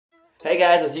Hey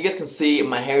guys, as you guys can see,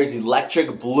 my hair is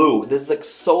electric blue. This is like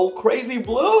so crazy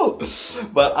blue.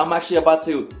 But I'm actually about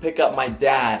to pick up my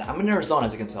dad. I'm in Arizona,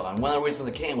 as you can tell, and one of the reasons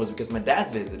I came was because my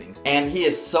dad's visiting. And he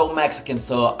is so Mexican,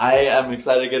 so I am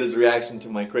excited to get his reaction to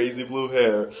my crazy blue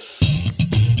hair.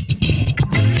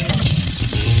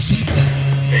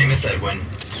 Famous Edwin.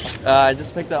 I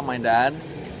just picked up my dad.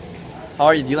 How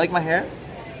are you? Do you like my hair?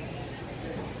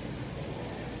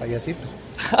 Payasito.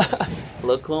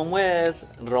 Look who I'm with,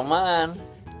 Roman.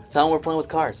 Tell him we're playing with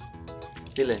cars.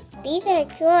 Dile. These are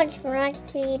George,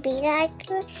 Rocky, be like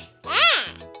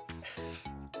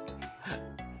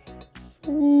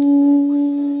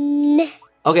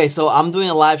Okay, so I'm doing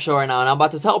a live show right now and I'm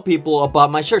about to tell people about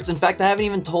my shirts. In fact, I haven't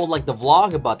even told like the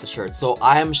vlog about the shirts. So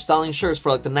I am selling shirts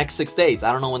for like the next 6 days.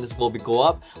 I don't know when this will go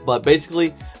up, but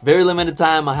basically very limited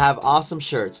time. I have awesome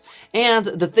shirts. And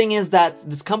the thing is that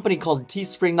this company called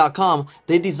teespring.com,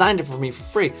 they designed it for me for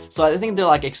free. So I think they're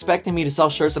like expecting me to sell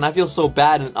shirts and I feel so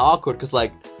bad and awkward because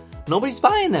like nobody's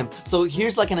buying them. So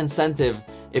here's like an incentive.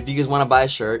 If you guys want to buy a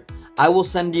shirt, I will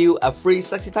send you a free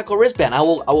Sexy Taco wristband. I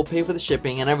will pay for the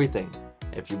shipping and everything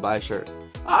if you buy a shirt.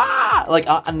 Now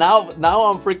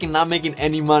I'm freaking not making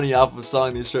any money off of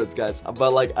selling these shirts, guys.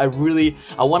 But like I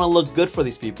want to look good for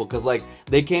these people because like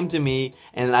they came to me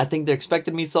and I think they're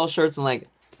expecting me to sell shirts and like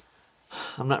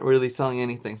I'm not really selling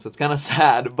anything, so it's kind of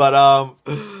sad. But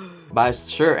buy a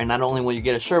shirt and not only will you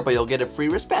get a shirt, but you'll get a free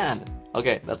wristband.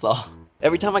 Okay, that's all.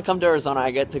 Every time I come to Arizona,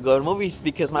 I get to go to movies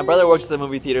because my brother works at the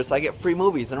movie theater, so I get free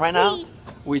movies. And right now,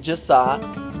 we just saw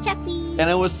Chappie. and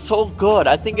it was so good.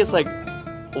 I think it's like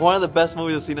one of the best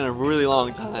movies I've seen in a really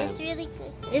long time. It's really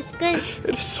good. It's good.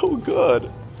 It is so good.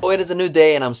 Oh, it is a new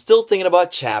day and I'm still thinking about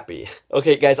Chappie.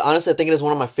 Okay guys, honestly I think it is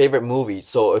one of my favorite movies,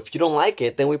 so if you don't like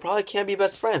it, then we probably can't be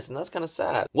best friends, and that's kind of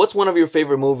sad. What's one of your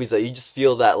favorite movies that you just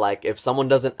feel that like if someone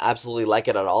doesn't absolutely like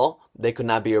it at all, they could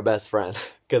not be your best friend?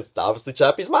 Because obviously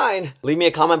Chappie's mine. Leave me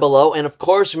a comment below, and of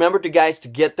course remember to get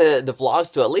the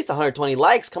vlogs to at least 120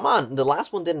 likes. Come on, the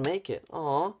last one didn't make it.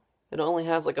 Aw, it only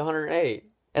has like 108.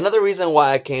 Another reason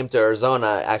why I came to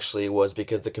Arizona actually was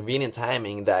because the convenient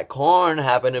timing that Korn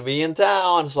happened to be in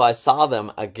town, so I saw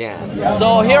them again.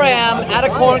 So here I am at a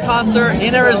Korn concert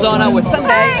in Arizona with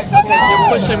Sunday. Okay,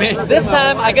 you're pushing me. This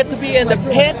time I get to be in the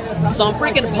pit, so I'm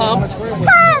freaking pumped.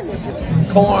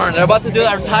 Korn, they're about to do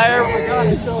their entire...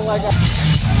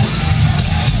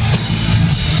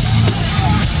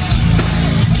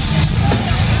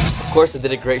 Of course, they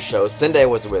did a great show. Cindy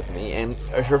was with me, and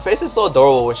her face is so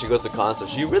adorable when she goes to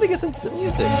concerts. She really gets into the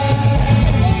music.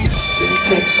 It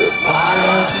takes a part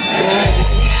of me,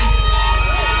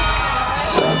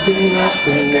 something else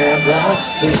they never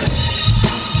see.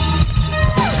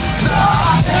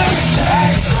 Something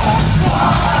takes a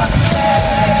part of me,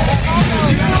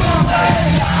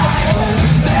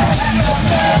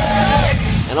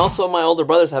 and also, my older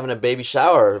brother's having a baby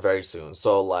shower very soon,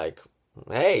 so like...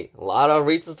 Hey, a lot of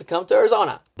reasons to come to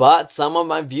Arizona. But some of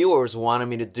my viewers wanted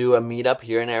me to do a meetup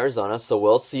here in Arizona, so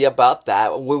we'll see about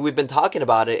that. We've been talking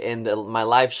about it in my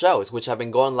live shows, which have been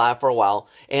going live for a while.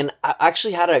 And I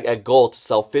actually had a goal to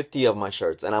sell 50 of my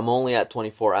shirts, and I'm only at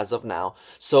 24 as of now.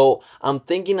 So I'm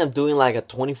thinking of doing like a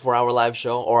 24-hour live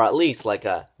show, or at least like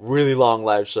a really long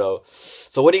live show.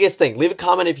 So what do you guys think? Leave a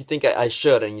comment if you think I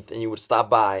should and you would stop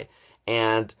by.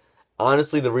 And...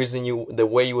 honestly, the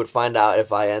way you would find out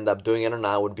if I end up doing it or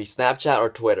not would be Snapchat or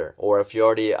Twitter, or if you're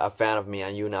already a fan of me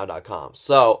on younow.com.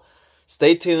 So,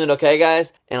 stay tuned, okay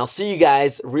guys? And I'll see you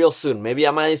guys real soon. Maybe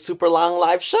at my super long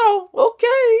live show,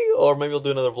 okay? Or maybe I'll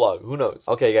do another vlog, who knows?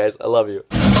 Okay guys, I love you.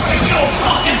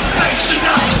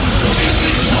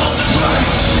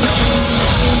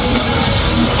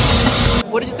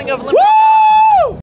 What did you think of...